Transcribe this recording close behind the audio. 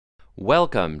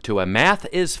Welcome to a Math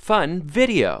is Fun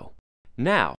video.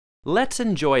 Now, let's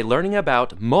enjoy learning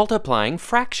about multiplying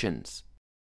fractions.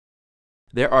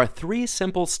 There are 3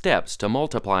 simple steps to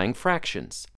multiplying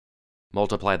fractions.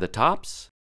 Multiply the tops,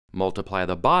 multiply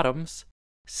the bottoms,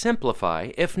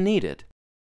 simplify if needed.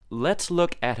 Let's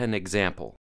look at an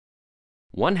example.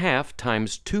 1/2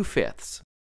 times 2/5.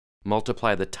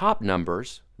 Multiply the top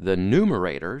numbers, the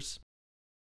numerators.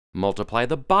 Multiply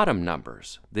the bottom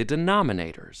numbers, the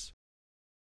denominators.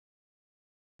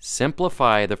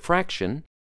 Simplify the fraction.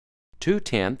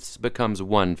 2/10 becomes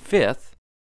 1/5.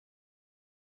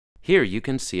 Here you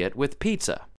can see it with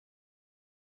pizza.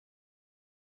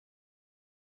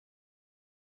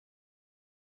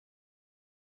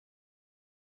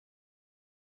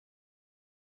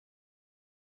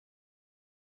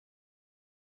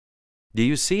 Do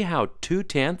you see how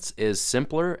 2/10 is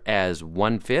simpler as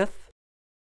 1/5?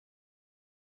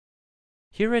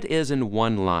 Here it is in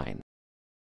one line.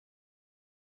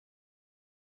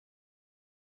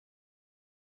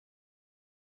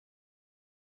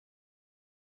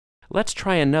 Let's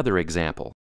try another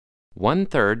example.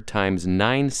 1/3 times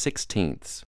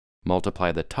 9/16.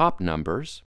 Multiply the top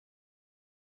numbers.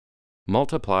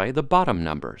 Multiply the bottom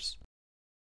numbers.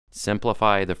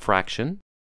 Simplify the fraction.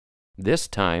 This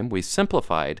time we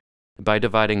simplified by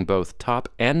dividing both top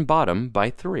and bottom by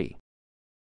 3.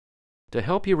 To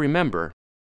help you remember,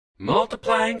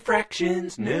 multiplying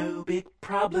fractions, no big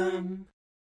problem.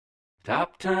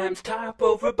 Top times top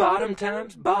over bottom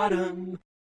times bottom.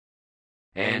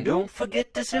 And don't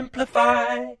forget to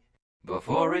simplify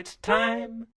before it's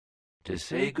time to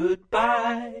say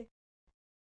goodbye.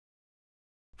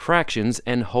 Fractions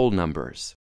and whole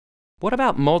numbers. What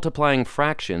about multiplying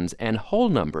fractions and whole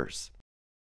numbers?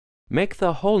 Make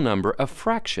the whole number a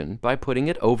fraction by putting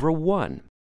it over 1.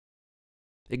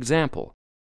 Example: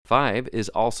 5 is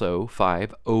also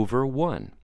 5 over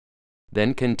 1.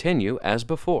 Then continue as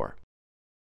before.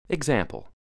 Example: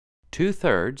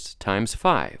 2/3 times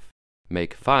 5.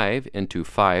 Make 5 into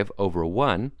 5 over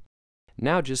 1.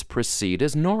 Now just proceed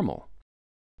as normal.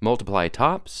 Multiply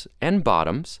tops and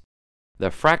bottoms. The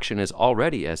fraction is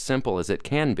already as simple as it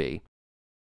can be.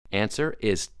 Answer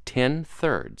is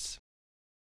 10/3.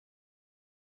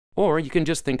 Or you can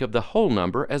just think of the whole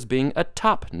number as being a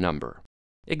top number.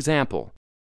 Example: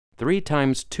 3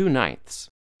 times 2/9.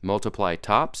 Multiply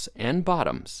tops and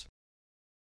bottoms.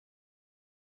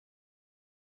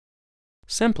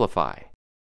 Simplify.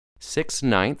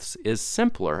 6/9 is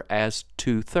simpler as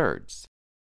 2/3.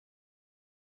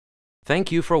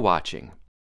 Thank you for watching.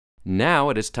 Now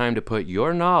it is time to put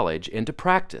your knowledge into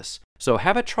practice, so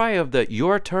have a try of the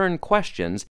Your Turn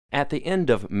questions at the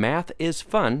end of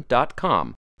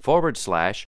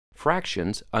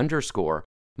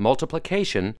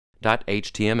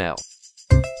mathisfun.com/fractions_multiplication.html.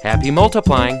 Happy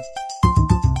multiplying!